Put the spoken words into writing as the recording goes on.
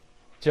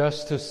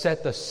just to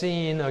set the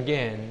scene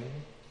again,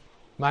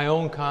 my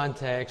own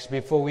context,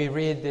 before we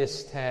read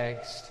this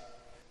text.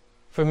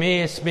 For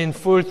me, it's been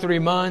full 3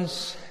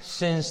 months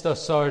since the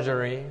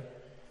surgery.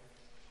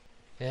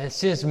 And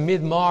since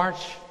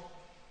mid-March,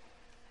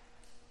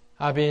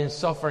 I've been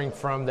suffering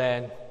from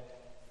that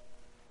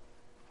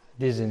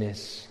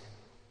dizziness.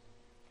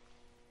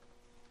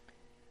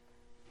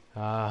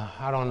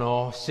 I don't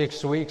know,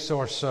 6 weeks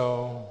or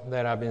so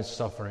that I've been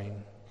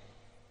suffering.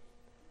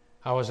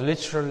 I was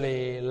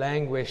literally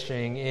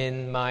languishing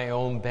in my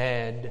own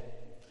bed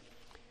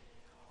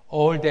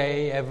all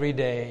day, every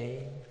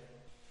day.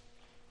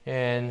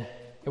 And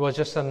it was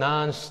just a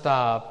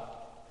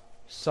non-stop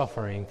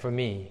suffering for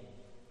me.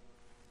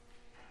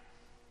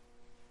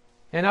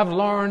 And I've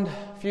learned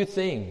a few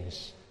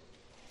things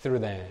through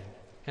that.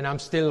 And I'm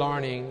still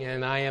learning,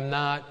 and I am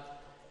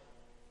not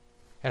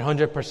at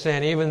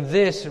 100%. Even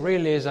this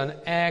really is an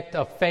act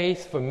of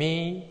faith for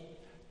me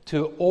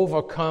to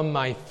overcome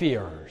my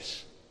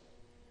fears.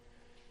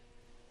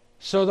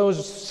 So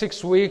those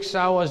 6 weeks,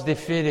 I was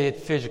defeated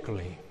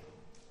physically.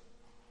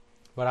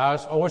 But I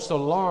also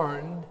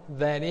learned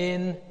that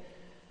in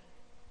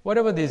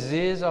whatever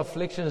disease,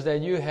 afflictions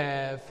that you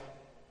have,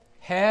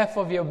 half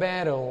of your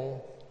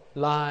battle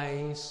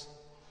lies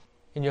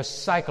in your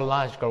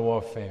psychological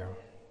warfare.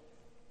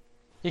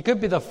 It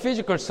could be the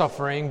physical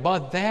suffering,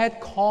 but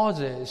that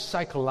causes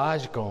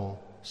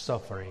psychological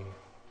suffering.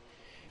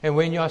 And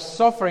when you are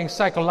suffering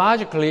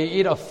psychologically,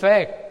 it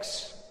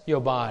affects your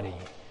body.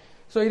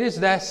 So it is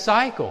that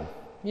cycle.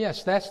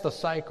 Yes, that's the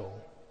cycle.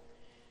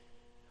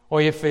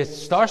 Or if it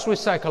starts with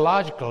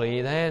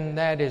psychologically, then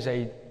that is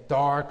a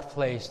dark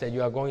place that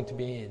you are going to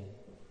be in.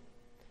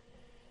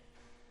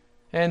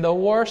 And the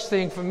worst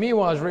thing for me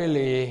was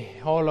really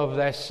all of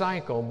that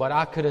cycle, but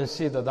I couldn't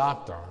see the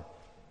doctor.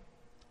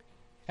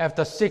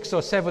 After 6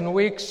 or 7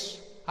 weeks,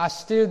 I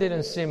still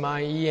didn't see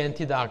my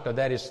ENT doctor.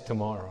 That is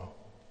tomorrow.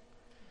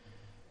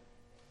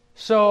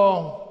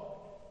 So,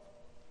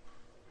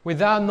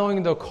 without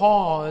knowing the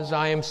cause,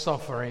 I am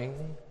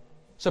suffering.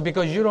 So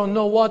because you don't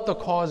know what the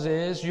cause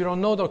is, you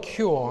don't know the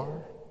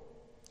cure,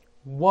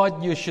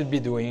 what you should be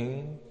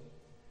doing.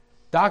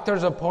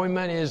 Doctor's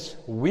appointment is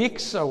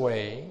weeks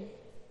away.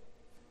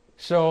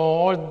 So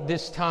all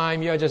this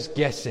time you're just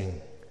guessing.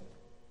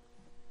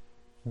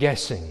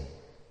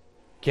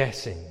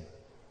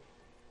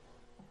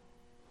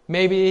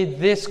 Maybe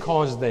this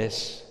caused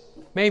this.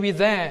 Maybe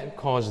that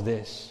caused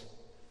this.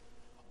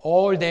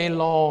 All day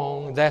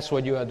long, that's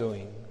what you are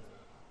doing.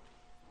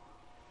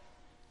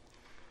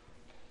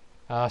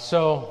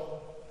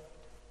 So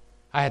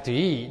I had to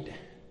eat,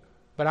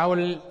 but I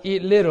will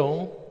eat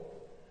little.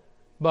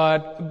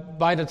 But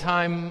by the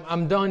time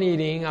I'm done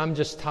eating, I'm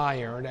just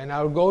tired, and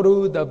I'll go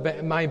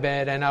to my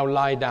bed and I'll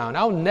lie down.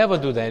 I'll never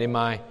do that in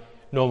my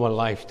normal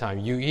lifetime.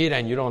 You eat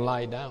and you don't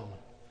lie down.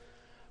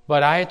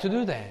 But I had to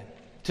do that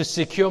to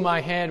secure my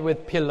head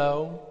with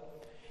pillow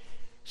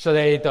so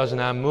that it does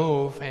not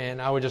move, and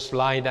I would just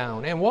lie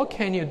down. And what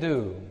can you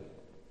do?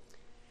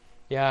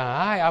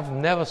 Yeah, I've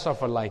never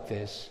suffered like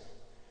this.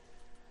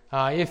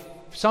 If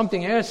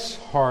something else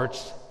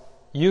hurts,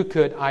 you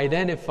could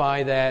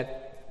identify that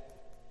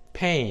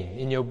pain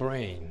in your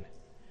brain.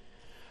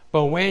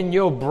 But when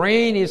your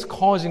brain is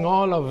causing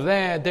all of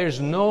that,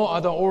 there's no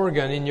other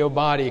organ in your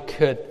body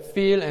could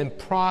feel and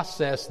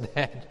process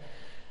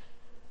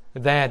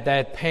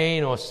that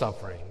pain or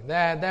suffering.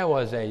 That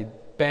was a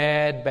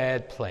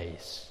bad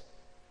place.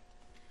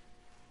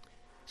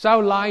 So I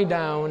would lie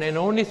down, and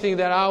the only thing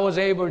that I was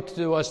able to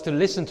do was to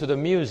listen to the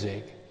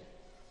music.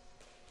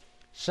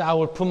 So I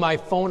would put my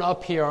phone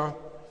up here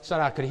so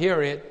that I could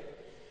hear it.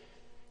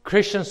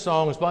 Christian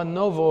songs, but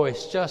no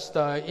voice, just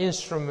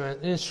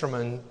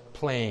instrument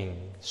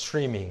playing,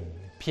 streaming,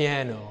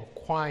 piano,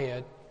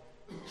 quiet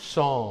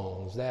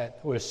songs that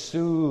will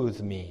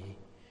soothe me.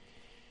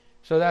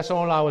 So that's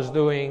all I was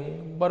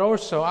doing. But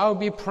also, I would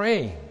be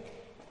praying.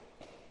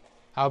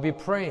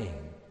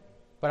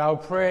 But I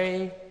would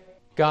pray,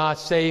 God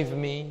save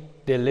me,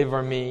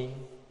 deliver me.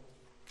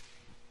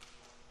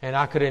 And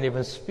I couldn't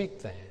even speak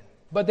then.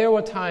 But there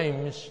were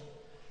times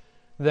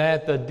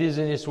that the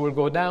dizziness will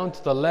go down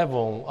to the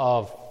level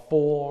of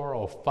 4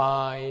 or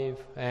 5,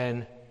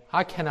 and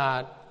I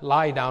cannot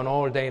lie down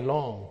all day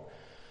long.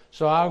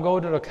 So I'll go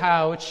to the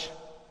couch,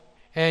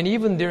 and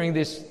even during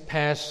this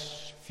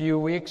past few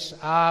weeks,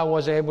 I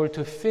was able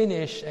to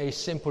finish a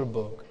simple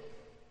book.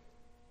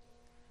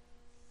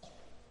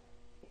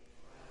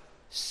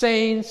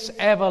 Saints'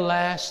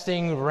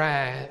 Everlasting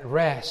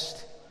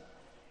Rest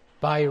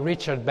by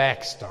Richard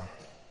Baxter.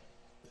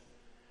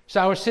 So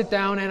I will sit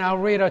down and I'll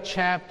read a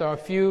chapter, a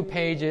few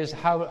pages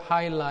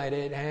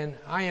highlighted, and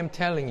I am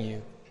telling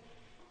you,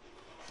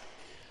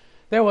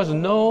 there was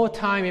no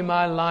time in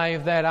my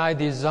life that I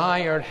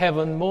desired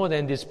heaven more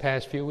than these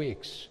past few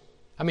weeks.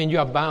 I mean, you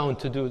are bound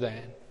to do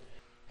that.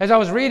 As I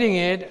was reading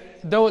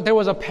it, there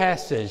was a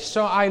passage.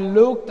 So I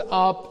looked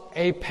up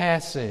a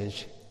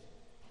passage.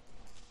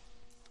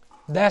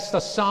 That's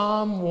the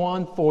Psalm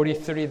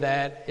 143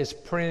 that is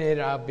printed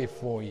out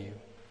before you.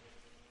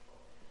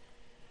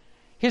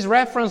 His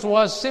reference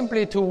was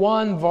simply to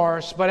one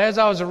verse, but as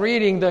I was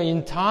reading the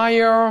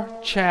entire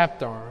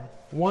chapter,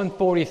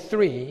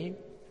 143,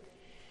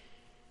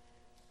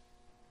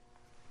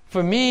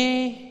 for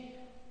me,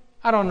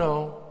 I don't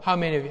know how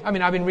many of you,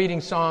 I've been reading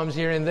Psalms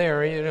here and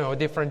there,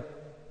 different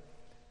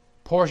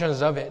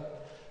portions of it,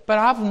 but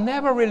I've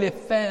never really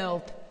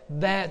felt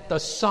that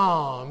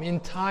the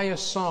entire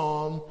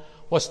psalm,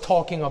 was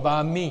talking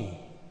about me.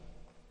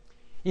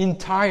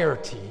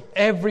 Entirety,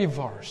 every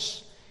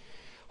verse,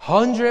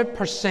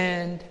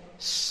 100%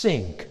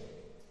 sync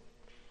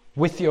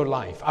with your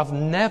life. I've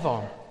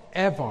never,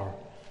 ever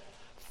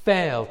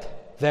felt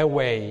that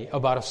way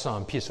about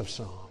a piece of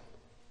psalm.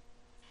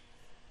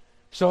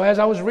 So as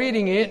I was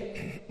reading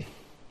it,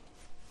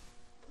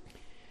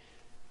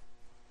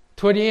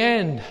 toward the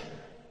end,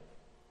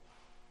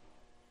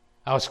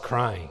 I was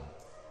crying,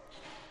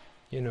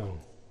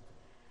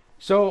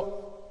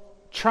 So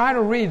try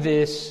to read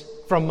this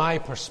from my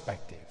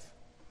perspective.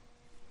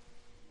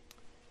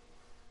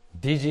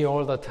 Busy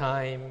all the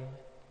time,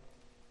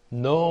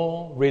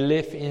 no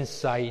relief in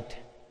sight.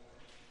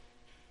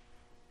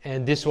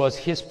 And this was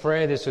his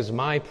prayer, this was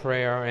my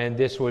prayer, and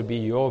this will be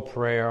your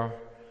prayer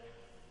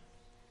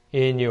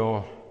in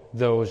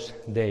those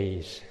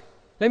days.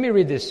 Let me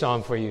read this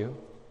psalm for you.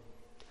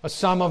 A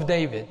psalm of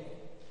David.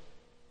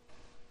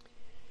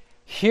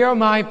 Hear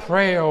my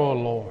prayer, O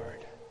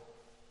Lord.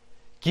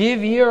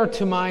 Give ear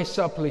to my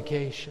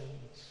supplications.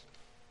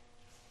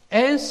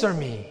 Answer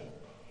me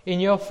in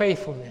your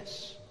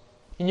faithfulness,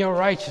 in your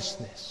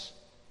righteousness.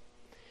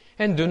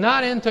 And do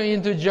not enter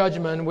into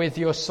judgment with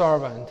your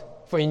servant,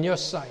 for in your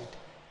sight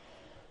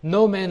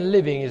no man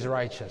living is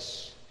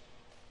righteous.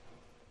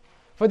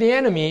 For the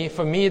enemy,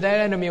 for me, that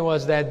enemy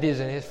was that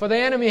dizziness. For the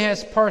enemy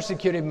has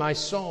persecuted my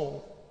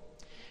soul.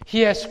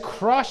 He has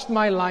crushed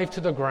my life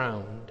to the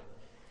ground.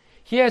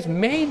 He has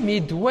made me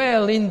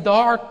dwell in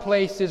dark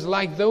places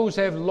like those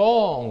who have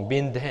long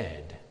been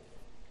dead.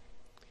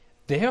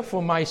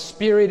 Therefore my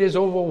spirit is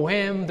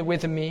overwhelmed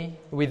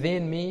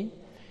within me.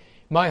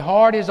 My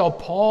heart is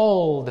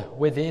appalled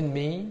within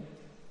me.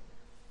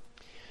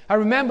 I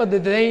remember the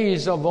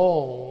days of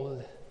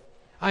old.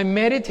 I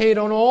meditate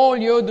on all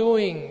your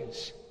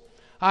doings.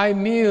 I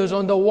muse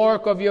on the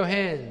work of your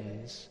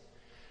hands.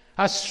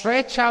 I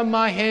stretch out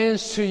my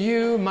hands to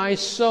you. My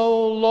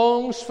soul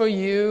longs for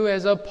you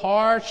as a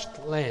parched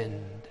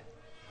land.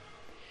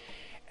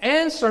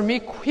 Answer me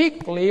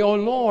quickly, O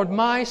Lord,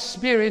 my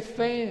spirit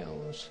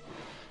fails.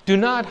 Do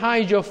not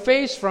hide your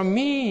face from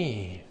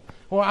me,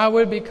 or I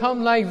will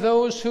become like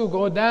those who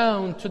go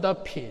down to the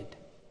pit.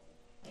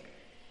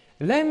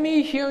 Let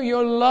me hear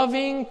your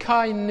loving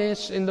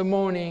kindness in the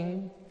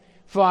morning,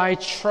 for I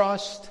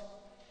trust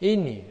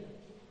in you.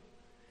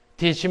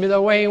 Teach me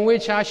the way in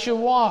which I should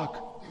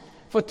walk,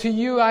 for to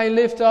you I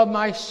lift up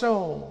my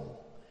soul.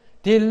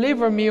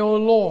 Deliver me, O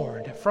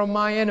Lord, from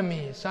my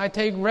enemies. I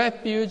take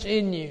refuge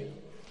in you.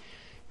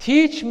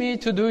 Teach me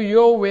to do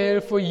your will,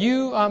 for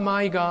you are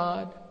my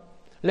God.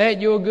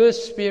 Let your good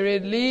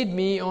spirit lead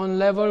me on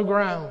level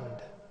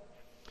ground.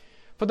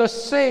 For the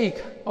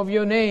sake of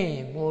your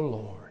name, O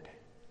Lord,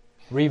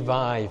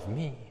 revive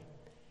me.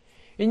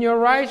 In your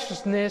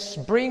righteousness,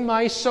 bring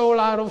my soul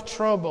out of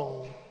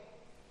trouble.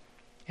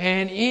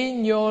 And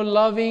in your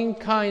loving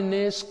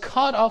kindness,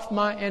 cut off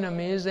my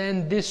enemies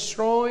and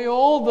destroy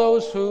all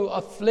those who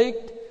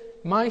afflict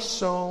my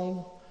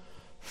soul.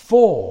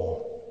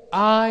 For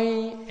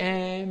I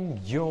am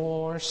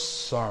your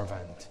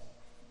servant.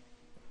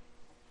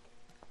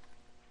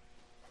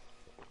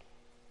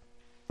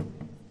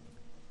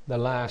 The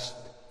last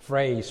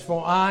phrase,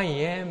 for I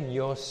am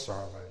your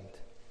servant.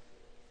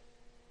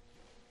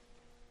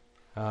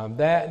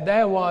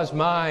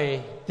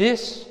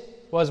 This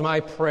was my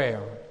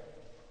prayer.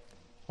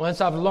 Once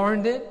I've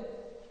learned it,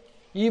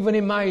 even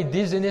in my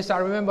dizziness, I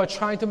remember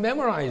trying to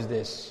memorize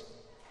this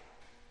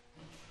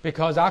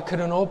because I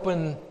couldn't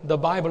open the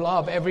Bible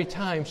up every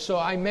time. So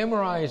I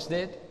memorized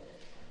it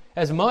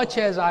as much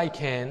as I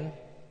can.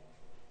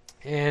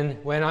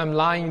 And when I'm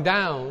lying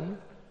down,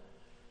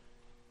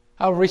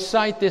 I'll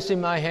recite this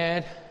in my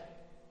head.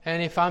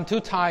 And if I'm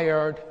too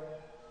tired,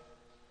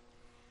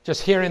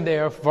 just here and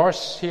there,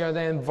 verse here,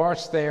 then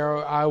verse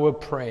there, I will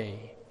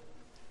pray.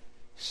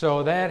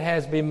 So that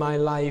has been my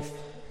life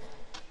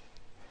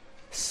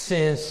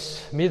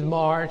since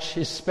mid-March,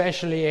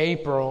 especially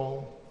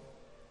April.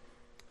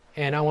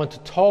 And I want to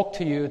talk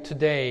to you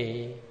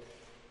today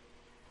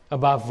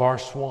about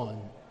verse 1.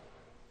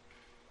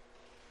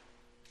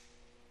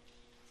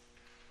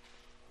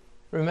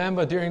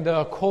 Remember, during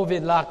the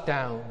COVID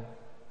lockdown,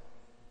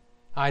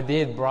 I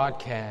did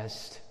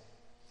broadcast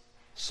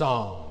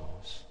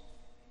Psalms.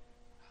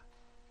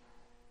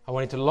 I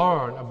wanted to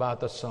learn about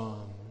the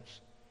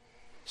Psalms.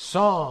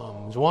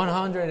 Psalms,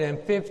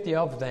 150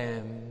 of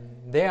them,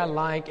 they are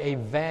like a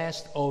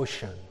vast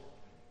ocean.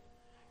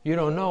 You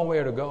don't know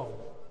where to go.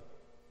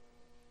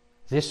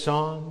 This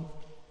psalm,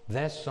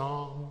 that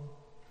psalm,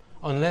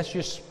 unless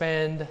you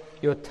spend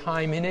your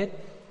time in it,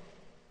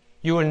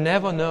 you will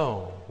never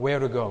know where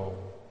to go,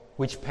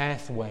 which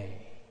pathway.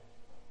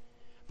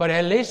 But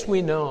at least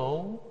we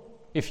know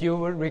if you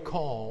will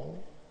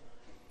recall,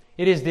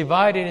 it is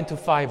divided into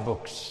 5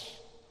 books.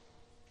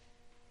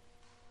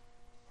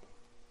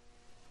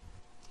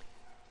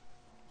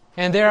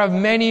 And there are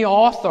many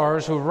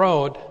authors who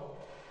wrote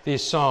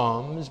these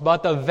Psalms,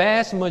 but the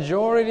vast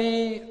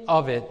majority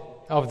of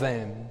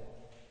them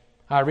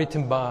are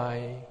written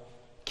by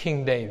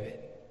King David.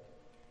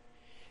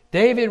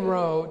 David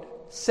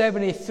wrote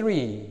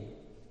 73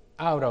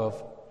 out of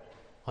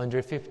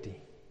 150.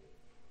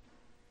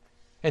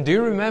 And do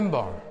you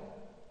remember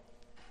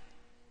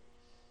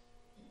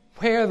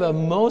where the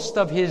most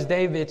of his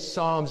David's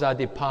Psalms are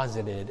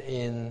deposited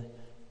in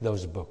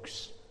those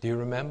books? Do you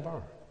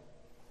remember?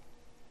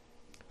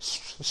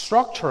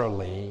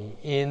 Structurally,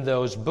 in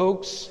those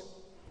books,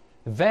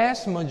 the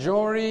vast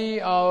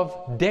majority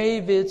of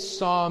David's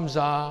Psalms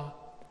are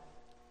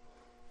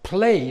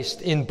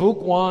placed in Book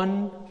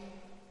 1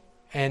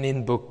 and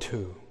in Book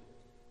 2.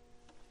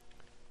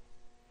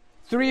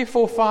 3,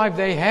 4, 5,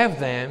 they have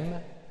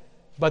them,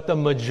 but the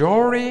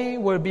majority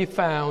will be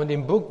found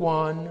in Book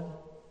 1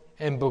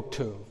 and Book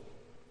 2.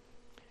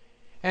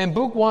 And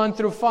Book 1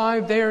 through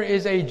 5, there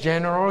is a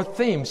general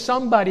theme.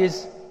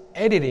 Somebody's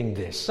editing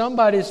this.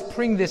 Somebody's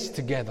putting this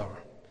together.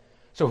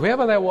 So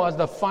whoever that was,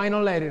 the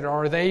final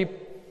editor,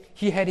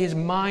 he had his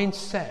mind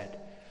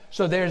set.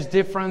 So there's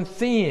different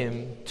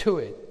theme to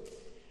it.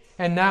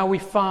 And now we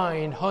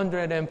find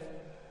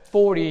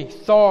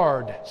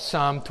 143rd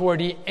Psalm toward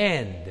the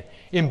end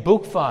in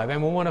Book 5,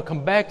 and we want to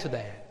come back to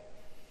that.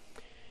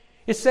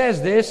 It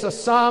says this, a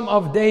Psalm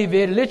of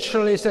David,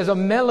 literally it says a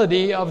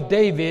melody of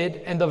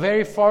David, and the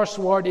very first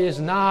word is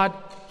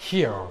not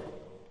here.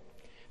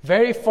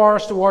 Very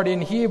first word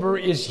in Hebrew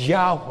is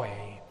Yahweh.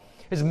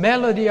 It's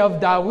melody of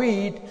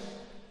David,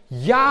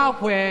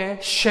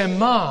 Yahweh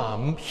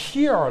Shema,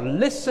 hear,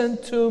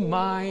 listen to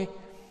my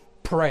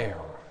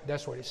prayer.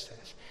 That's what it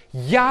says.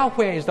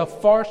 Yahweh is the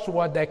first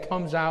word that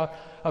comes out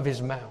of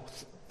his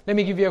mouth. Let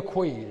me give you a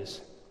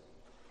quiz.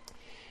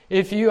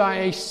 If you are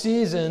a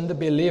seasoned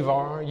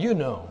believer, you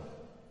know.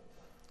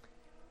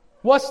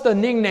 What's the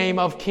nickname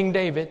of King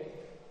David?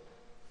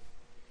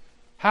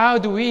 How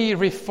do we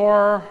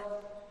refer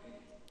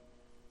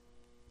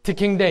to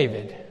King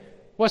David?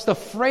 What's the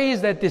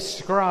phrase that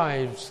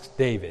describes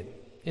David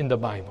in the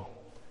Bible?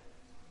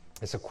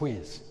 It's a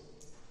quiz.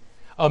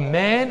 A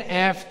man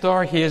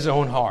after his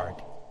own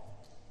heart.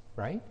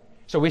 Right?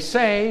 So we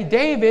say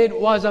David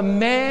was a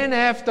man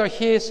after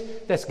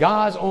that's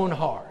God's own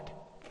heart.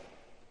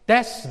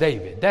 That's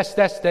David.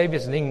 That's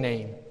David's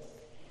nickname.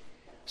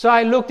 So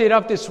I looked it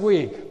up this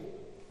week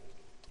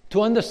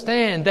to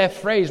understand that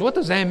phrase. What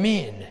does that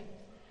mean?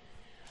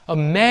 A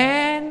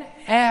man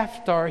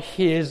after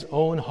his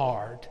own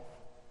heart.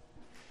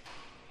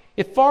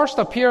 It first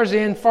appears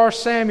in 1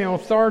 Samuel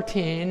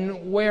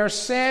 13, where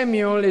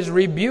Samuel is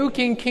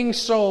rebuking King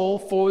Saul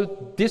for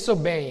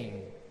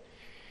disobeying.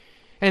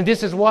 And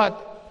this is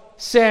what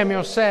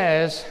Samuel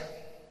says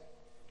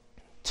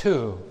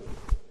to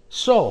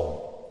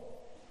Saul.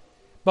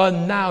 But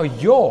now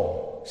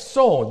your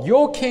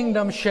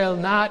kingdom shall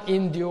not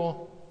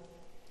endure.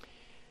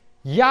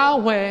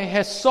 Yahweh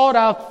has sought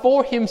out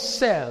for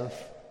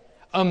himself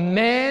a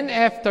man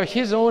after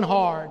his own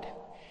heart,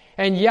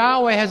 and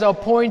Yahweh has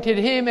appointed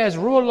him as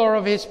ruler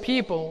of his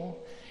people,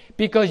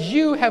 because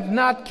you have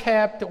not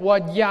kept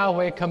what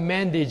Yahweh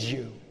commanded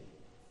you.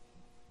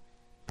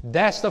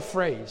 That's the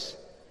phrase.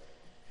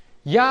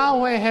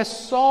 Yahweh has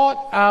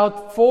sought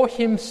out for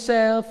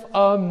himself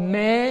a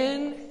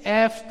man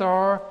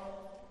after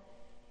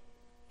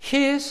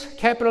his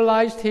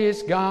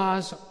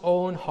God's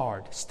own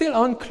heart.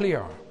 Still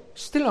unclear.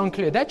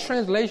 That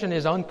translation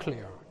is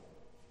unclear.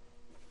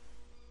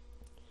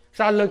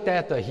 So I looked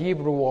at the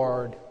Hebrew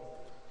word,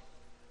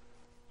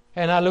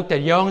 and I looked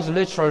at Young's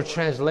literal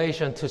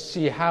translation to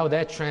see how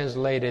that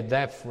translated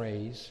that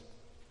phrase.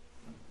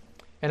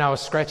 And I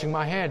was scratching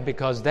my head,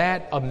 because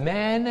that a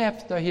man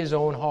after his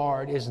own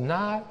heart is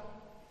not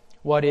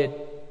what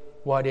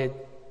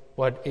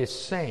it's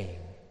saying.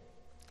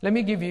 Let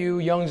me give you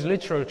Young's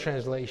literal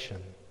translation.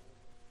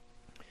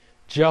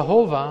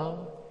 Jehovah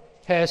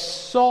has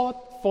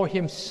sought for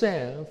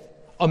himself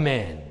a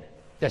man.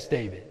 That's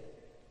David.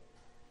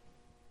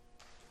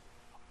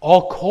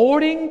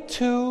 According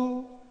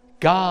to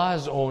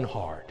God's own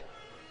heart.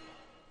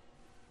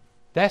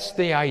 That's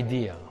the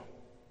idea.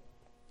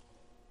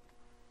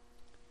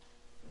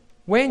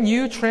 When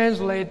you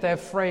translate that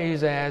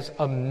phrase as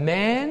a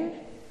man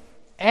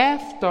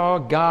after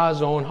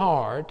God's own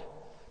heart,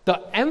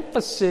 the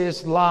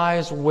emphasis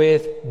lies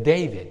with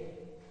David.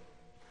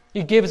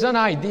 It gives an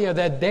idea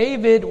that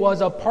David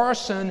was a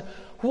person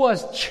who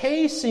was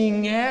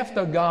chasing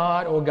after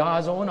God or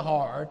God's own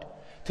heart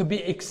to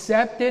be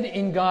accepted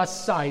in God's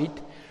sight,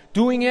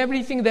 doing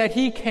everything that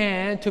he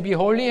can to be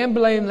holy and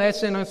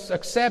blameless and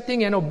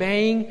accepting and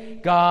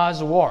obeying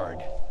God's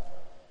word.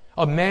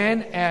 A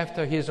man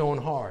after his own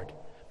heart.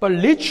 But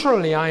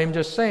literally, I am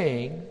just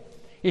saying,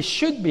 it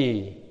should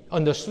be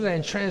understood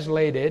and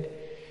translated,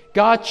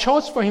 God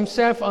chose for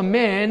himself a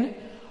man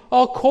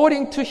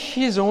according to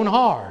his own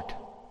heart.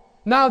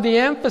 Now the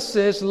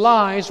emphasis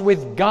lies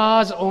with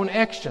God's own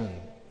action.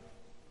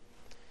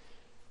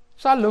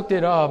 So I looked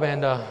it up,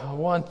 and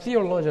one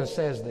theologian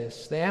says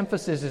this: the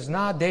emphasis is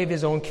not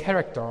David's own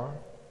character,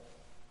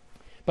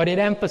 but it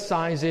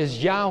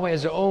emphasizes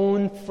Yahweh's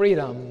own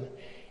freedom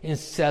in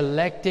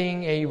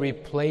selecting a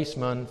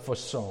replacement for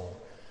Saul.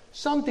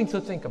 Something to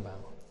think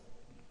about.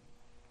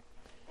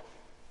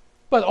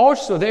 But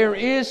also there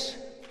is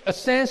a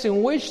sense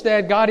in which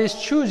that God is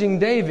choosing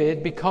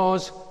David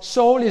because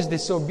Saul is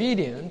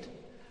disobedient,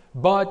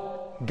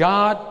 but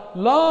God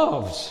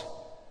loves.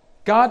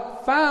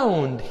 God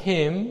found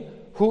him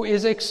who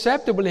is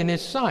acceptable in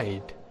his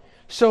sight.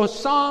 So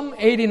Psalm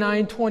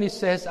 89:20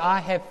 says, I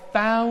have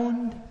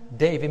found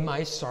David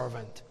my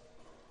servant.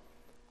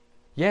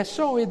 Yes,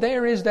 so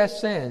there is that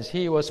sense.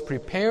 He was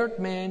prepared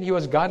man, he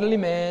was godly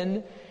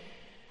man.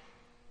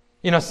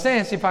 In a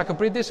sense, if I could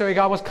put it this way,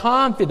 God was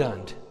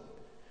confident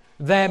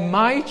that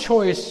my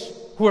choice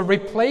who will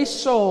replace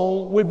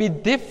Saul will be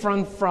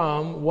different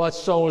from what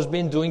Saul's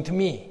been doing to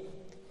me.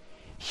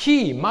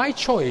 He, my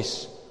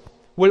choice,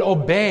 will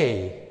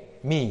obey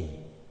me.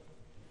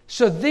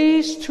 So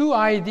these two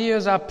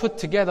ideas are put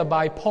together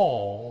by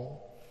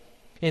Paul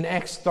in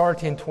Acts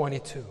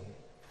 13:22.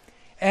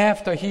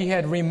 After he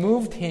had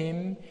removed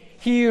him,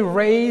 he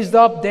raised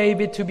up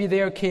David to be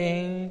their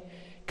king,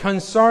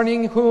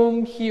 concerning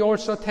whom he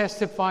also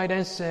testified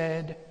and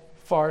said,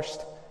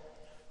 first,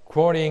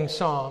 quoting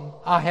Psalm,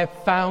 I have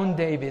found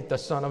David, the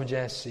son of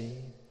Jesse,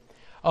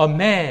 a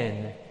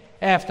man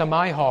after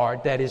my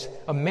heart, that is,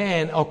 a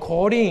man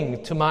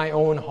according to my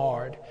own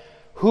heart,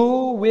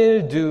 who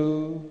will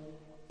do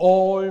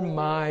all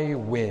my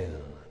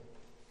will.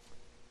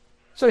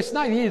 So it's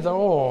not either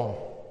or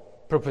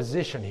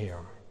proposition here.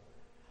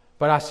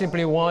 But I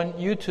simply want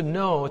you to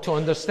know, to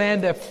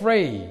understand that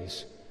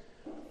phrase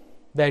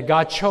that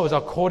God chose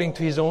according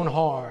to his own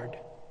heart.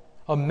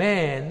 A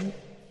man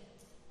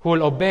who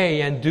will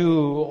obey and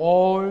do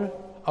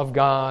all of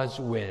God's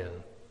will.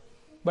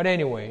 But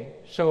anyway,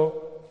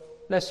 so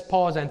let's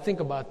pause and think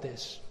about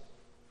this.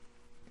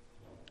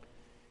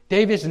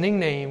 David's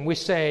nickname, we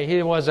say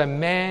he was a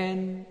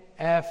man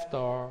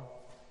after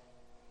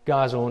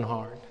God's own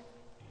heart.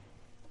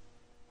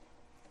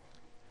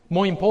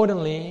 More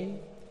importantly,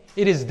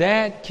 it is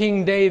that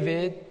King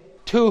David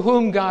to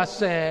whom God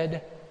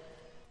said,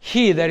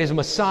 he, that is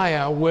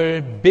Messiah, will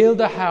build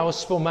a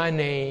house for my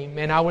name,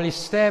 and I will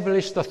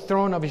establish the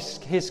throne of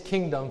his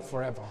kingdom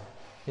forever.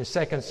 In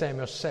 2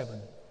 Samuel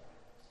 7.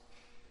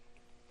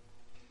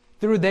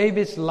 Through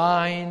David's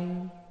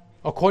line,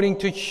 according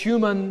to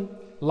human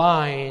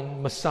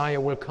line, Messiah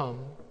will come.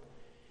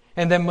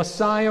 And then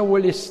Messiah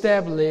will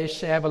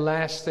establish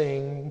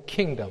everlasting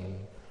kingdom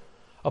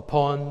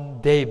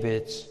upon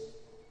David's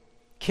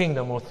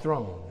kingdom or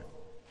throne.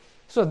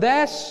 So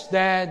that's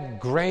that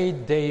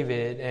great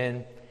David.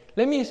 And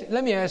let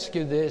me ask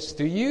you this.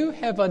 Do you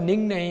have a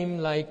nickname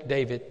like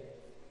David?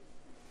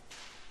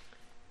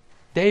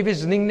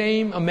 David's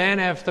nickname, a man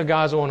after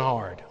God's own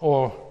heart,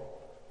 or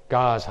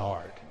God's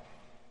heart.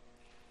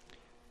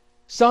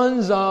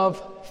 Sons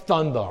of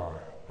Thunder.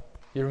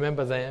 You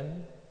remember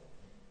them?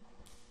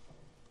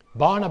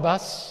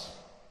 Barnabas,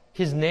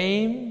 his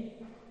name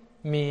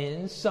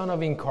means son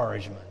of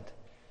encouragement.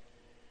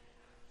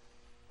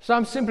 So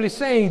I'm simply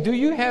saying, do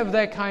you have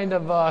that kind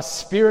of a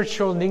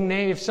spiritual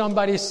nickname? If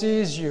somebody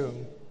sees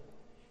you,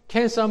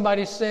 can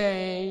somebody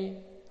say,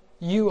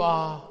 you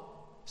are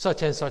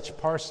such and such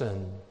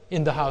person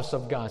in the house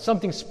of God?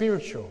 Something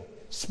spiritual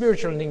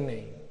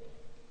nickname.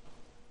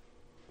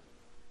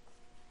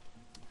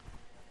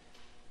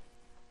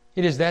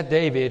 It is that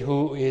David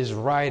who is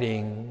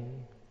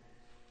writing.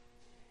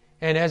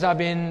 And as I've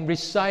been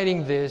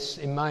reciting this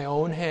in my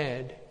own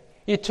head,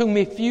 it took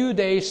me a few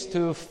days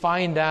to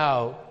find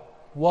out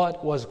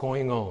what was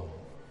going on.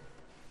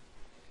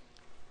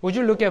 Would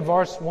you look at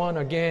verse 1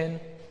 again?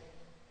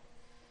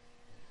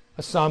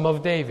 A Psalm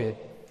of David,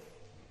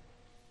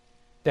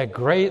 that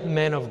great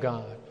man of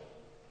God.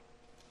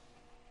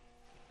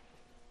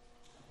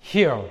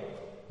 Hear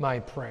my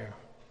prayer.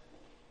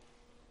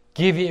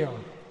 Give ear.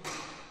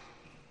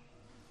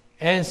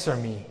 Answer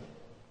me.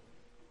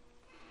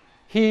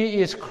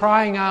 He is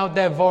crying out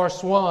that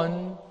verse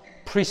 1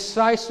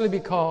 precisely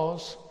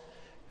because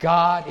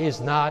God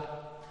is not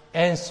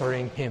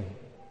answering him.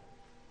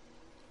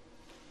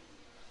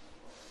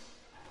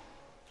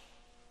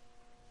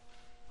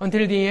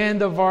 Until the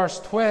end of verse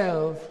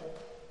 12,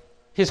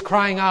 he's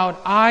crying out,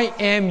 I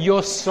am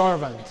your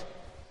servant.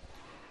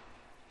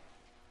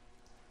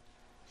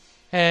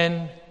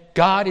 And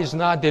God is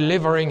not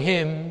delivering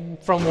him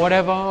from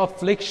whatever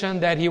affliction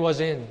that he was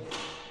in.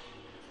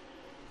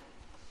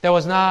 There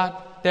was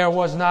not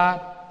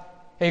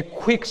a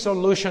quick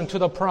solution to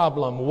the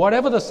problem,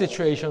 whatever the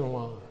situation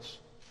was.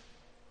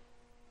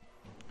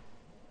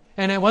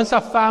 And then once I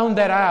found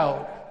that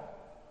out,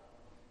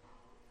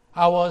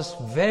 I was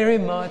very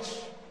much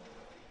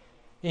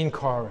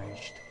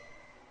encouraged.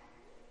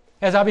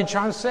 As I've been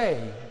trying to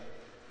say,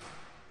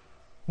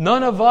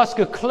 none of us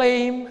could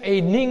claim a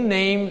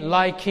nickname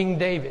like King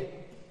David.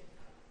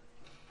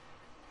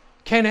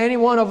 Can any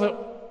one of us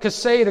could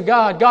say to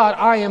God, God,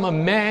 I am a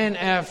man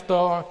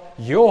after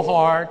your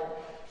heart.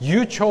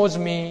 You chose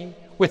me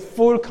with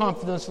full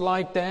confidence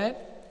like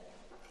that?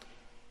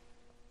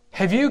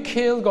 Have you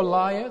killed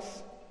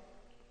Goliath?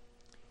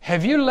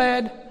 Have you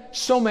led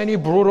so many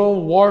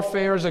brutal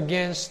warfares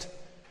against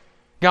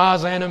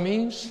God's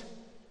enemies?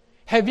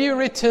 Have you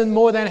written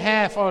more than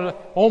half or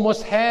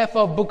almost half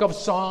of book of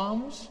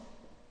Psalms?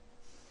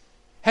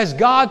 Has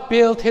God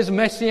built His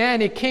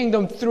messianic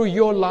kingdom through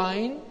your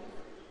line?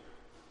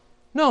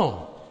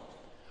 No.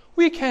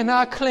 We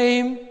cannot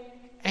claim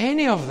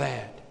any of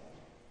that.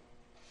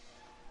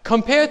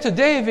 Compared to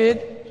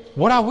David,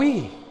 what are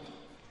we?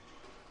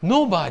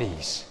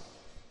 Nobodies.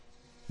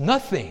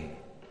 Nothing.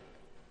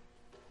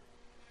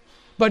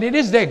 But it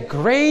is that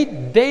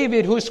great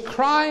David who's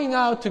crying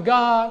out to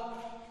God,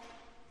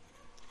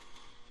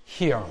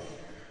 hear,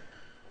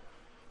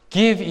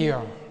 give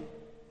ear,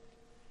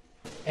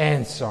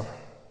 answer.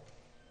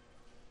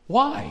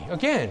 Why?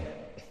 Again,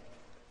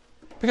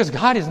 because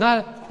God is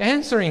not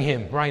answering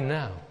him right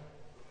now.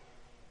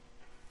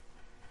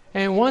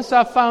 And once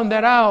I found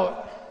that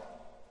out,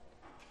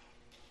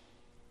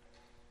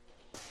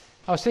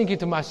 I was thinking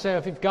to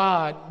myself, if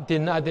God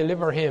did not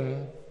deliver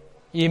him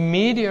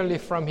immediately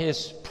from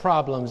his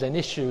problems and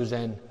issues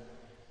and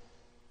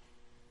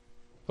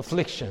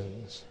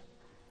afflictions,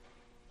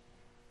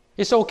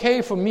 it's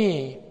okay for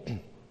me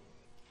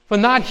for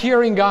not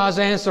hearing God's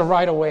answer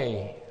right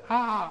away.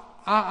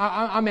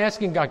 I'm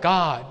asking God,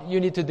 God, you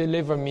need to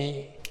deliver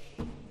me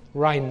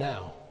right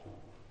now.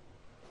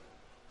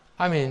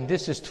 I mean,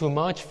 this is too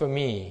much for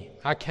me.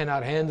 I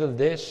cannot handle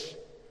this.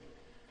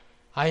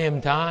 I am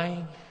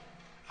dying.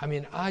 I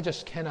mean, I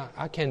just cannot,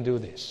 I can't do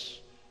this.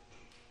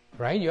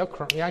 Right? You're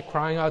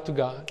crying out to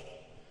God.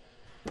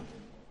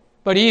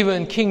 But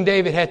even King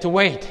David had to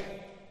wait.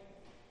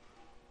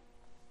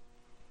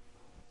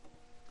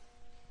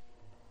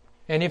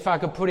 And if I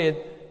could put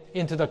it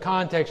into the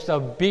context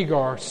of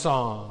bigger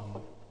psalm,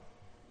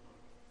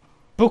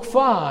 Book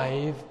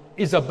 5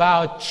 is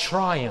about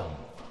triumph.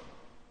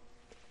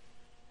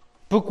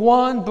 Book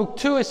 1, Book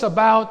 2 is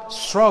about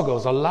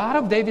struggles. A lot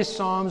of David's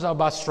psalms are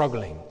about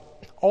struggling.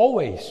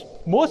 Always.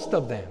 Most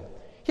of them.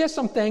 He has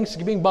some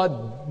thanksgiving,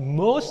 but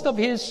most of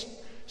his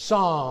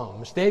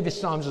psalms, David's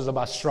psalms, is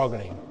about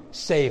struggling.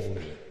 Save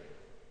me.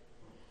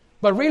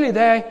 But really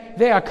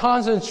they are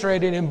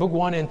concentrated in Book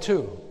 1 and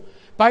 2.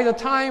 By the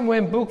time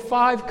when Book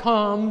 5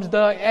 comes,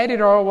 the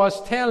editor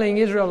was telling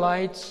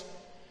Israelites,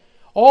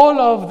 all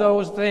of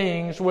those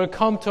things will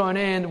come to an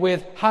end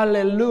with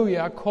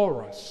Hallelujah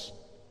chorus.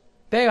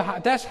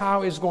 That's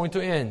how it's going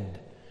to end.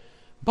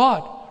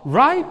 But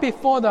right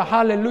before the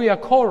Hallelujah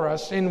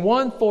chorus in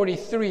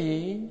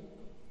 143,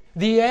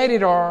 the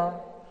editor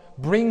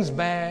brings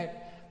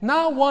back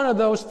not one of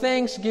those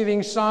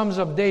thanksgiving psalms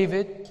of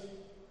David,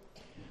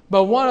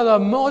 but one of the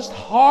most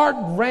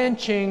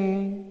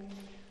heart-wrenching,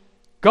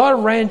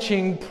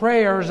 gut-wrenching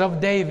prayers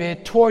of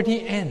David toward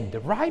the end,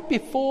 right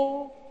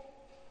before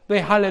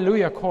the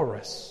Hallelujah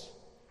chorus.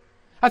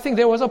 I think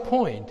there was a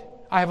point.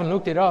 I haven't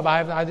looked it up.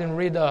 I didn't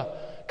read the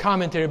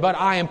commentary, but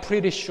I am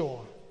pretty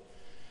sure.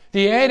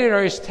 The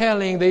editor is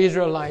telling the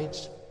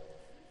Israelites,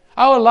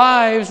 our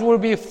lives will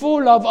be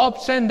full of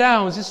ups and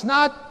downs. It's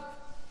not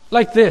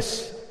like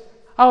this.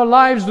 Our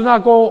lives do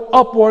not go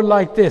upward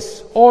like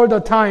this all the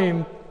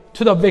time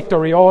to the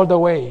victory all the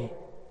way.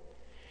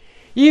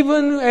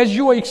 Even as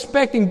you are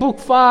expecting Book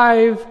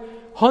 5,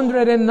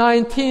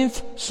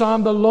 119th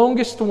Psalm, the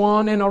longest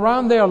one, and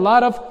around there a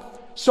lot of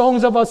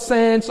songs of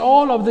ascents,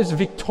 all of this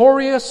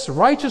victorious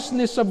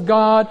righteousness of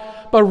God,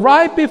 but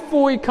right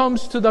before he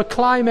comes to the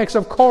climax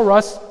of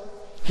chorus,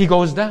 he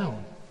goes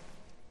down.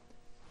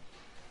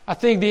 I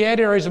think the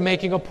editor is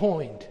making a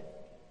point.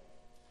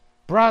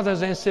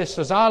 Brothers and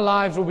sisters, our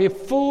lives will be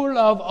full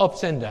of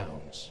ups and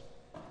downs.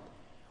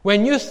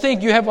 When you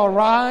think you have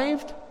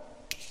arrived,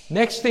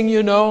 next thing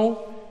you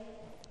know,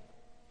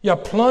 you're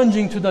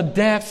plunging to the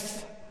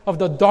depth of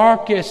the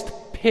darkest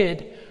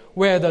pit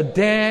where the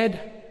dead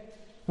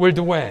will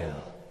dwell.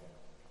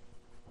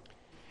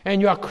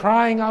 And you are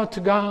crying out to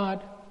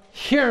God,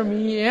 hear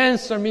me,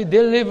 answer me,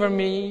 deliver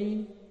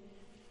me,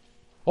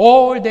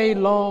 all day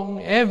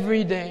long,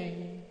 every day,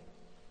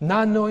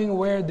 not knowing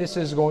where this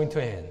is going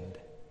to end.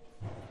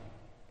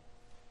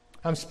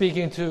 I'm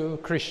speaking to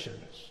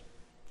Christians.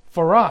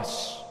 For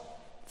us,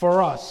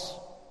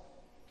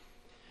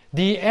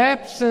 the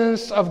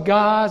absence of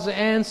God's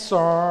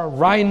answer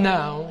right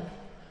now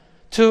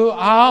to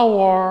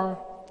our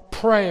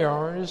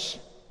prayers,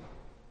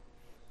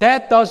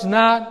 that does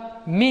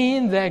not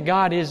mean that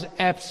God is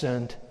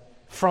absent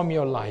from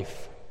your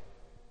life.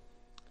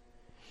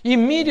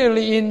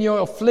 Immediately in your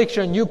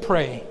affliction, you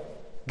pray,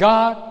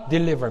 God,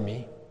 deliver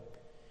me.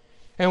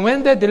 And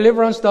when that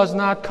deliverance does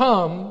not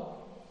come,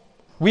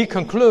 we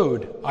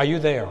conclude, are you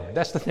there?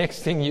 That's the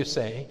next thing you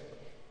say.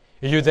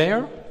 Are you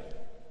there?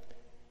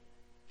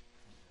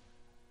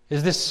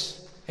 Is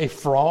this a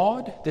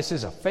fraud? This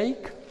is a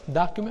fake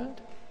document?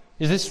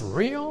 Is this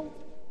real?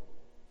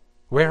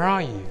 Where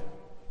are you?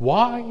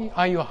 Why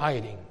are you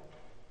hiding?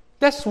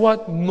 That's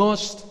what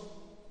most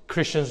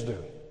Christians do.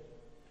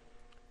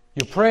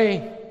 You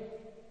pray,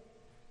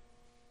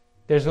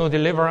 there's no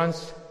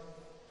deliverance,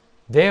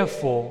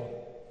 therefore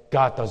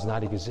God does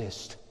not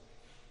exist.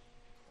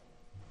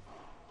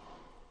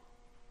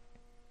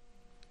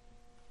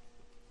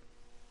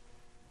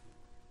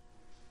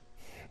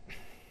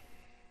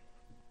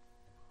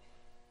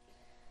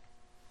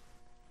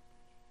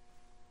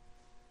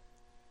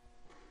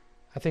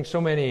 I think so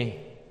many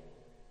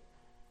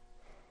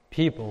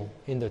people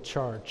in the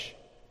church,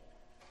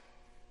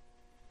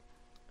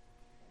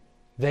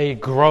 they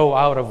grow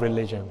out of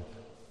religion.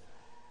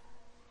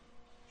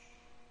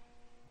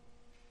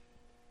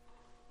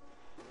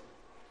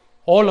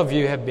 All of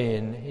you have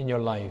been in your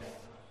life,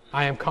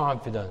 I am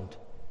confident,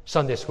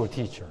 Sunday school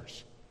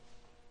teachers.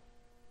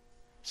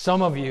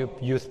 Some of you,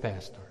 youth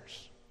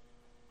pastors.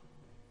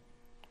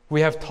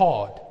 We have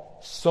taught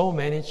so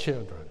many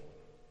children.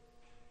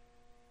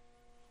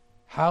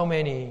 How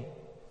many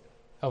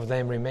of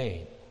them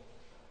remain?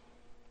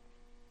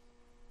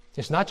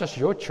 It's not just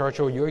your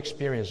church or your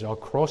experience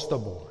across the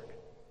board.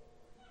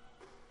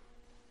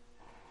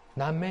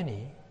 Not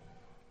many.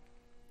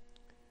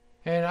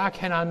 And I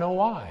cannot know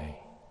why.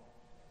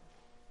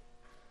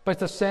 But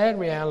it's a sad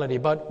reality.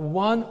 But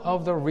one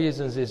of the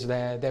reasons is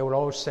that they would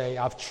always say,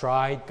 I've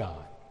tried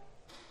God.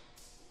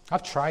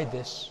 I've tried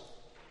this.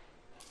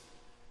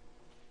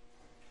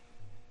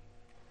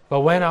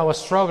 But when I was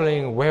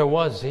struggling, where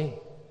was He?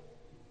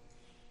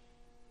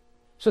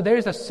 So there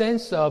is a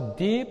sense of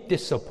deep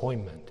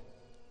disappointment.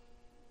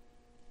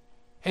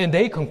 And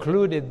they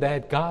concluded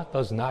that God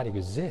does not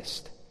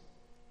exist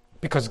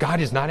because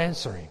God is not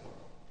answering.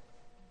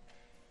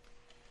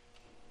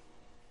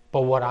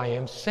 But what I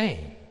am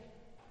saying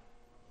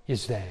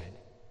is that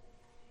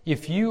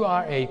if you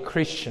are a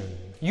Christian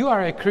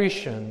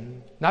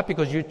not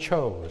because you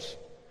chose,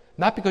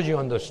 not because you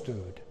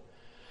understood,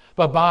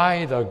 but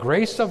by the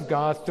grace of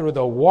God through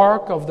the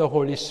work of the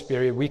Holy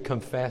Spirit, we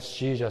confess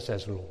Jesus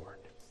as Lord.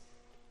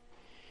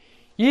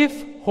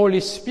 If Holy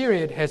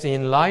Spirit has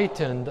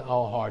enlightened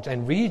our hearts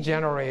and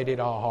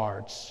regenerated our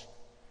hearts,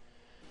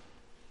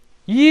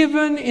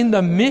 even in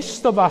the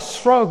midst of our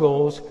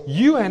struggles,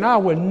 you and I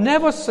will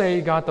never say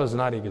God does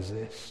not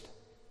exist.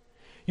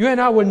 You and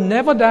I will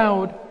never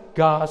doubt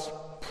God's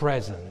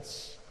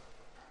presence.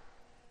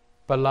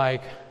 But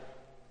like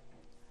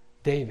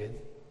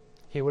David,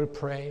 he will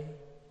pray,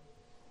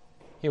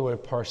 he will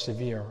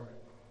persevere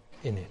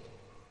in it.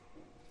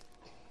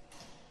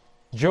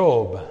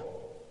 Job,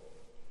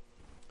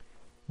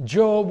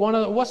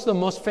 what's the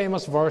most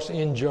famous verse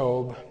in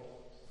Job?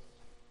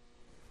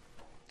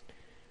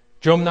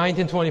 Job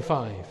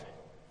 19:25.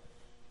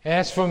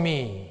 As for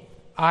me,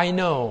 I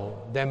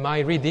know that my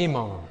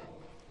Redeemer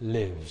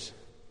lives.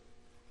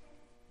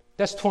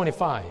 That's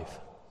 25.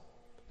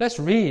 Let's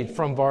read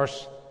from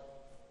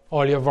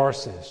earlier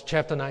verses,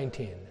 chapter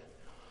 19.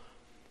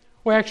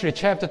 Well, actually,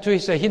 chapter 2, he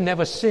said he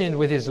never sinned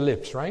with his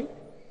lips, right?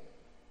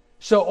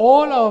 So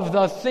all of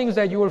the things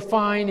that you will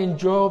find in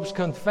Job's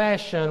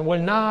confession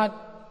will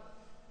not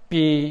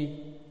be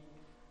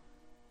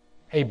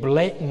a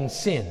blatant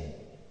sin.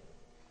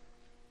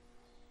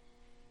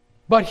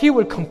 But he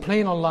will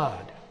complain a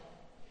lot.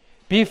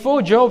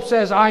 Before Job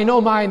says, I know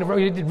my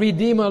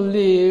Redeemer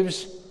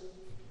lives,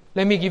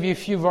 let me give you a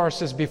few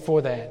verses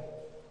before that.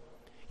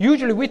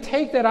 Usually we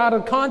take that out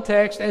of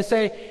context and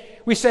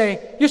we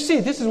say, you see,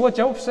 this is what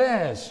Job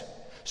says.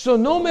 So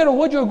no matter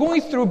what you're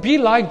going through, be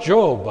like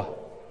Job.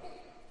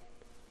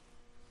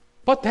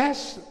 But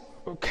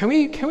can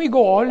we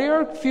go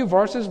earlier, a few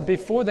verses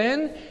before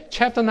then?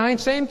 Chapter 9,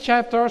 same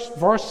chapter,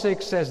 verse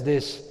 6 says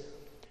this.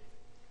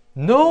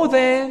 Know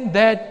then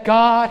that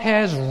God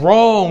has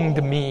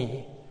wronged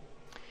me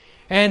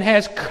and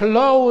has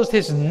closed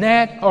his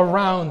net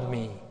around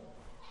me.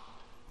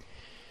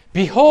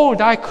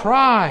 Behold, I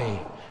cry,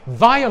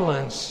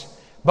 violence,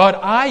 but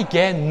I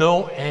get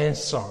no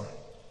answer.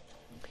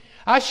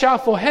 I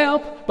shout for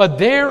help, but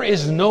there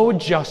is no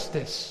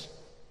justice.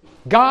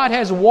 God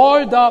has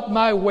walled up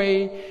my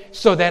way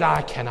so that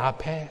I cannot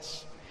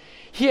pass.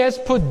 He has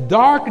put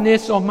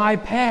darkness on my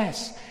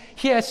path.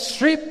 He has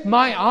stripped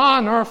my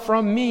honor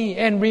from me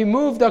and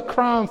removed the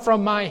crown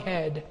from my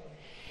head.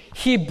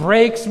 He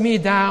breaks me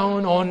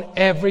down on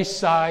every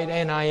side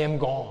and I am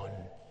gone.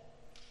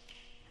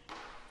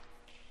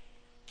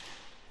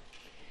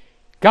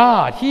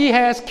 God, He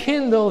has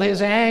kindled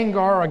His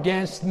anger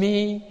against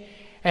me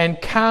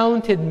and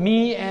counted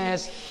me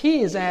as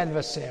His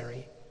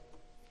adversary.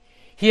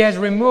 He has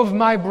removed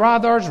my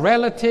brothers,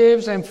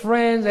 relatives, and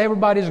friends.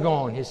 Everybody's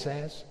gone, He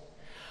says.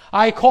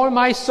 I call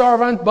my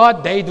servant,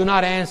 but they do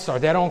not answer.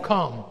 They don't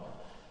come.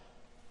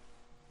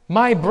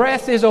 My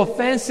breath is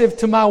offensive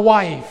to my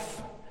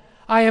wife.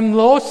 I am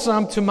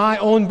loathsome to my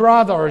own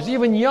brothers.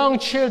 Even young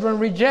children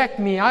reject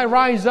me. I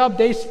rise up,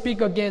 they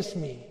speak against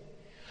me.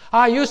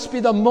 I used to be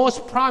the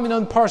most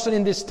prominent person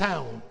in this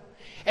town.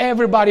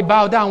 Everybody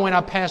bow down when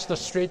I pass the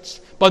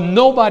streets, but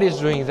nobody's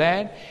doing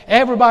that.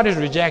 Everybody's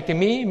rejecting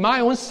me.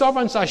 My own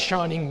servants are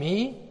shunning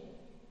me.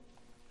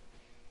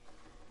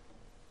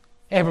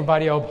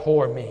 Everybody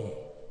abhor me.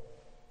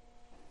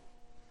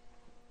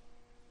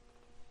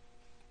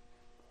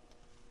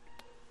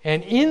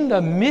 And in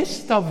the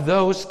midst of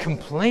those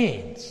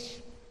complaints,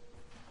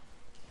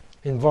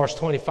 in verse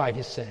 25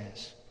 he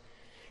says,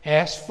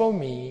 "As for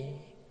me,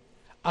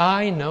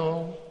 I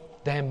know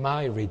that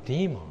my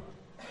Redeemer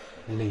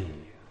lives.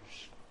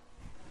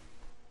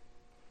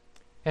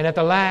 And at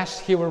the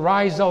last he will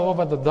rise up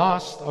over the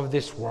dust of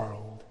this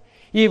world.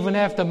 Even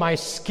after my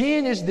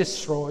skin is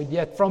destroyed,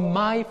 yet from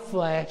my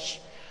flesh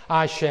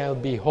I shall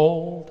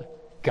behold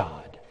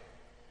God."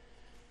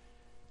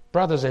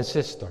 Brothers and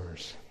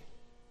sisters,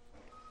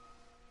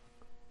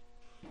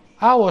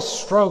 our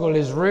struggle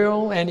is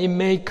real, and it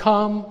may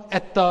come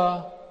at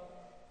the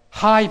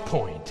high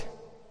point,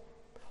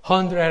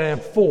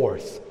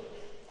 104th,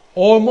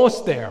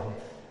 almost there.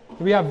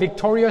 We are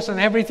victorious and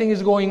everything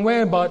is going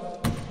well,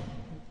 but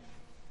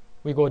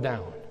we go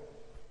down.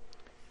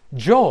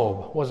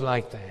 Job was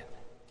like that.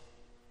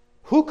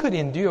 Who could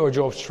endure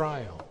Job's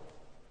trial?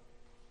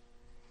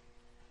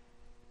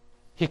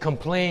 He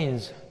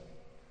complains,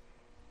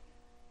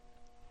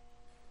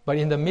 but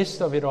in the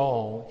midst of it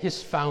all,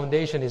 his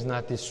foundation is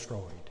not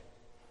destroyed.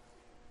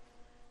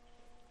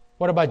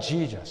 What about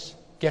Jesus?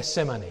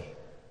 Gethsemane.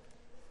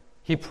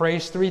 He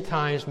prays 3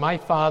 times, "My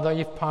Father,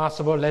 if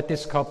possible, let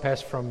this cup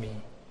pass from me.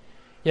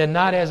 Yet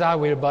not as I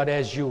will, but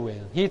as you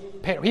will."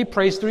 He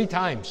prays 3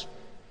 times.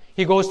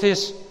 He goes to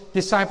his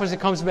disciples, he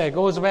comes back.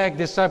 Goes back,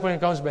 disciple, and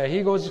comes back.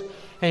 He goes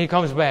and he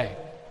comes back.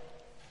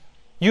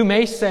 You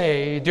may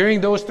say, during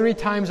those 3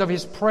 times of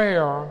his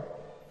prayer,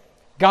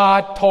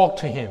 God talked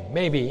to him,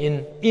 maybe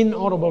in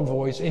inaudible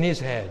voice in his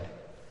head.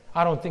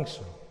 I don't think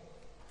so.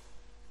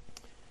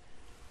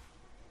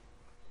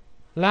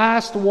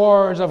 Last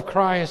words of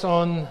Christ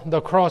on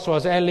the cross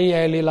was,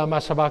 "Eli, Eli,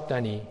 lama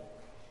sabachthani."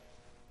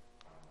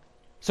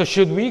 So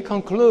should we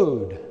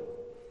conclude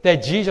that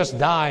Jesus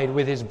died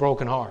with his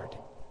broken heart?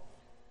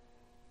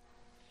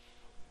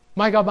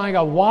 My God,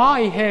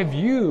 why have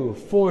you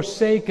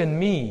forsaken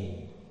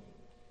me?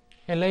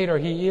 And later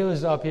he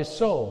yields up his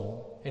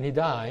soul and he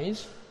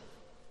dies.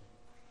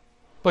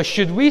 But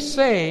should we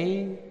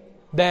say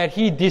that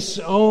he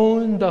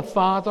disowned the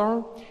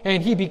Father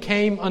and he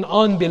became an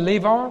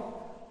unbeliever?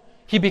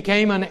 He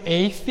became an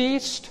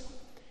atheist?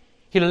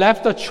 He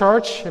left the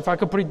church, if I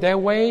could put it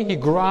that way. He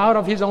grew out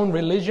of his own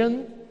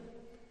religion.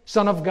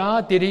 Son of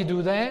God, did he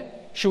do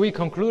that? Should we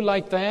conclude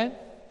like that?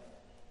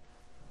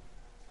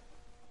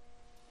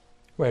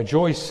 Well,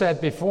 joy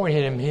set before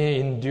him. He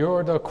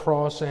endured the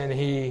cross and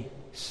he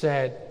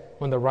sat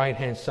on the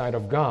right-hand side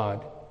of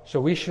God.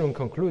 So we shouldn't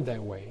conclude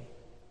that way.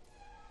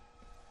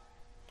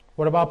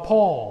 What about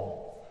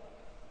Paul?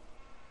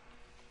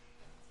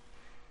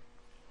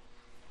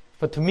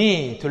 "But to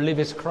me, to live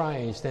is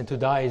Christ, and to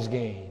die is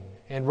gain."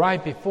 And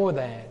right before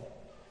that,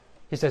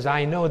 he says,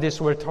 "I know this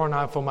will turn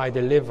out for my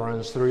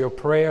deliverance through your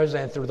prayers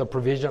and through the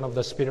provision of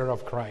the Spirit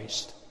of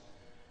Christ."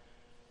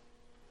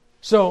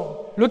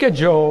 So, look at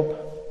Job.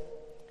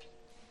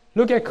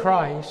 Look at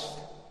Christ.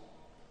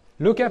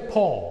 Look at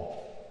Paul.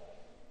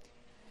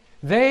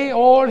 They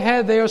all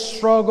had their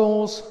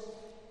struggles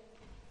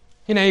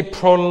in a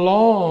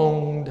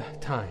prolonged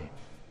time.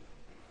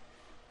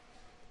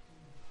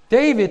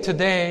 David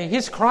today,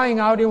 he's crying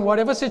out in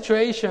whatever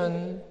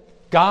situation,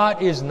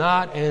 God is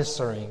not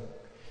answering.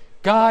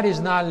 God is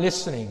not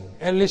listening,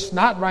 at least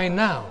not right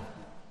now.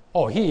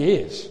 Oh, he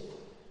is.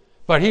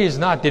 But he is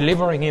not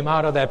delivering him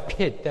out of that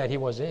pit that he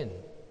was in.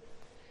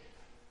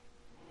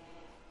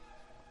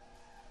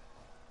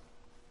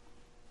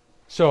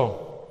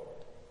 So,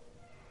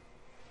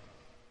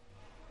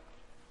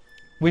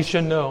 we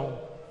should know,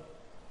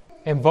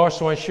 and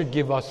verse 1 should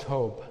give us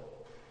hope,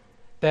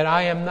 that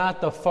I am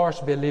not the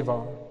first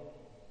believer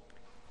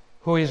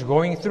who is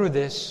going through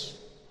this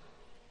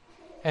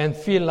and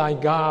feel like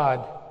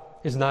God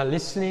is not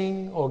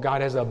listening or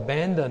God has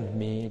abandoned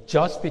me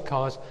just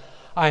because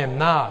I am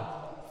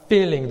not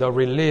feeling the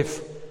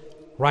relief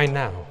right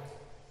now.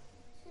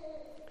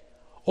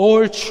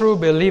 All true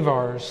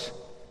believers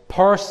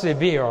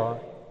persevere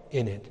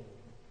in it.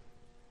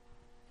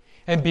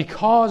 And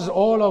because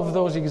all of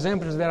those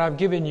examples that I've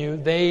given you,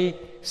 they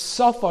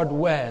suffered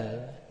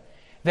well,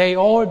 they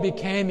all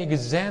became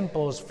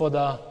examples for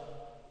the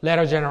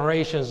latter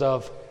generations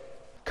of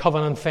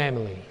covenant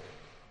family.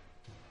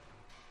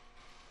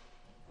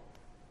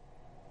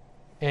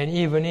 And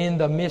even in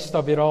the midst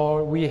of it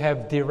all, we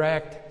have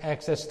direct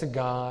access to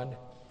God.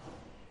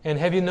 And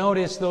have you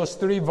noticed those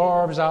 3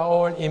 verbs are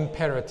all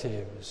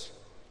imperatives?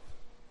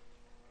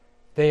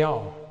 They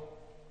are.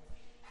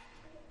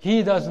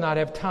 He does not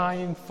have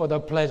time for the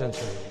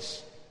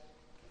pleasantries.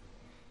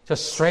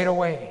 Just straight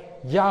away,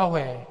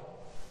 Yahweh,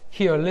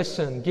 hear,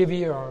 listen, give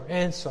ear,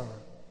 answer.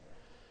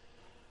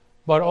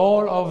 But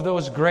all of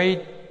those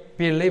great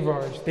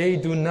believers, they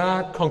do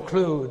not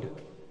conclude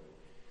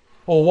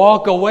or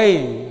walk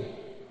away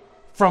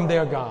from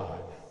their God.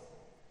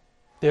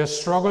 Their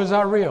struggles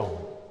are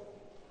real.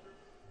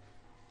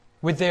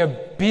 With their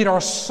bitter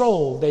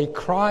soul, they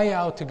cry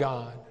out to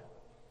God.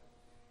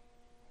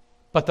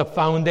 But the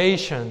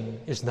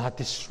foundation is not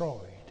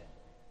destroyed.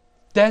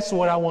 That's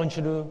what I want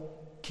you to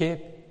keep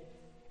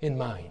in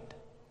mind.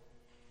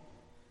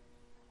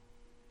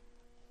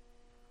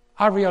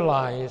 I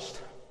realized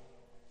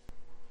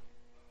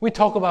we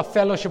talk about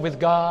fellowship with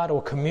God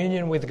or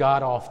communion with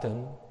God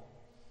often.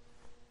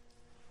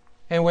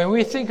 And when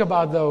we think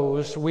about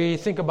those, we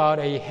think about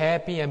a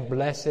happy and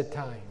blessed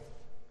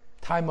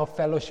time of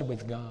fellowship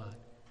with God.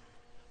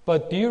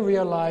 But do you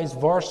realize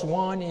verse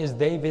 1 is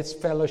David's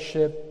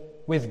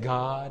fellowship with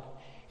God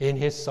in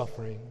his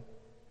suffering?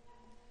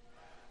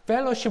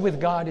 Fellowship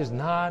with God is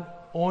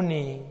not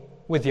only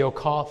with your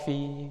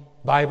coffee,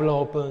 Bible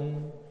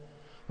open,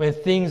 when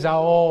things are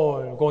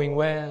all going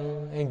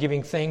well and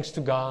giving thanks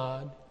to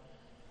God,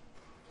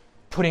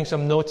 putting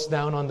some notes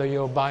down under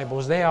your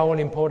Bibles. They are all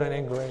important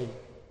and great.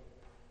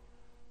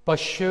 But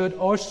should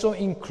also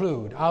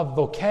include our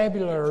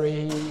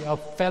vocabulary of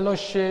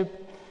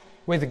fellowship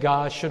with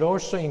God should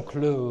also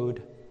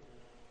include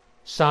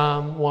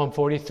Psalm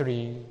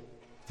 143,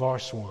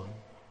 verse 1.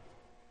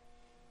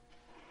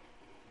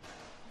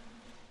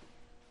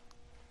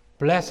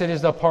 Blessed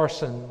is the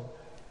person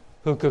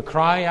who could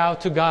cry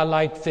out to God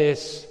like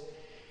this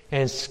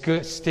and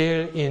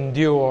still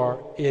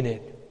endure in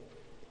it.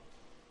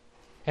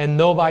 And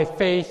know by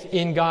faith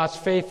in God's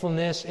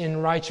faithfulness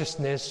in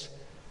righteousness,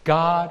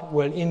 God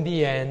will in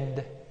the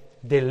end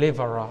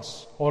deliver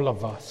us, all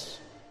of us.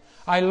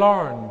 I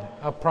learned,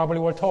 I probably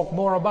will talk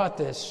more about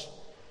this,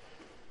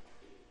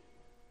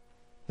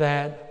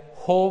 that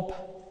hope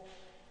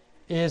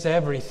is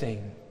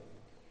everything.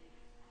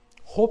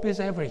 Hope is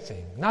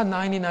everything, not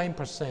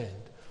 99%.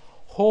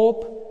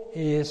 Hope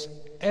is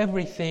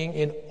everything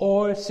in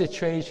all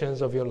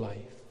situations of your life.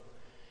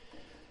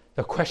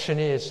 The question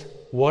is,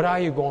 what are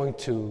you going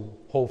to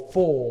hope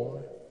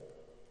for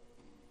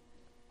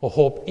or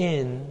hope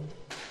in?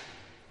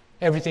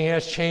 Everything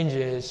else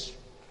changes,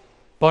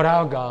 but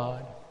our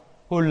God,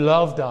 who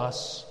loved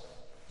us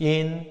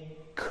in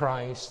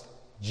Christ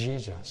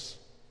Jesus.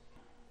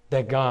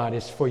 That God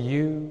is for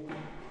you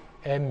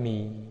and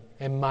me.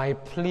 And my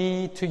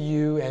plea to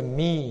you and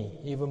me,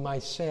 even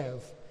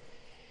myself,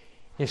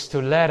 is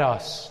to let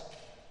us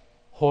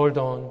hold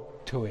on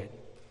to it.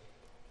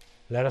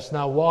 Let us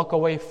not walk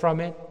away from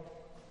it,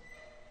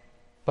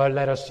 but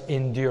let us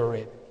endure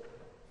it.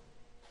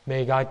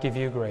 May God give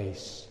you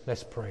grace.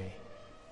 Let's pray.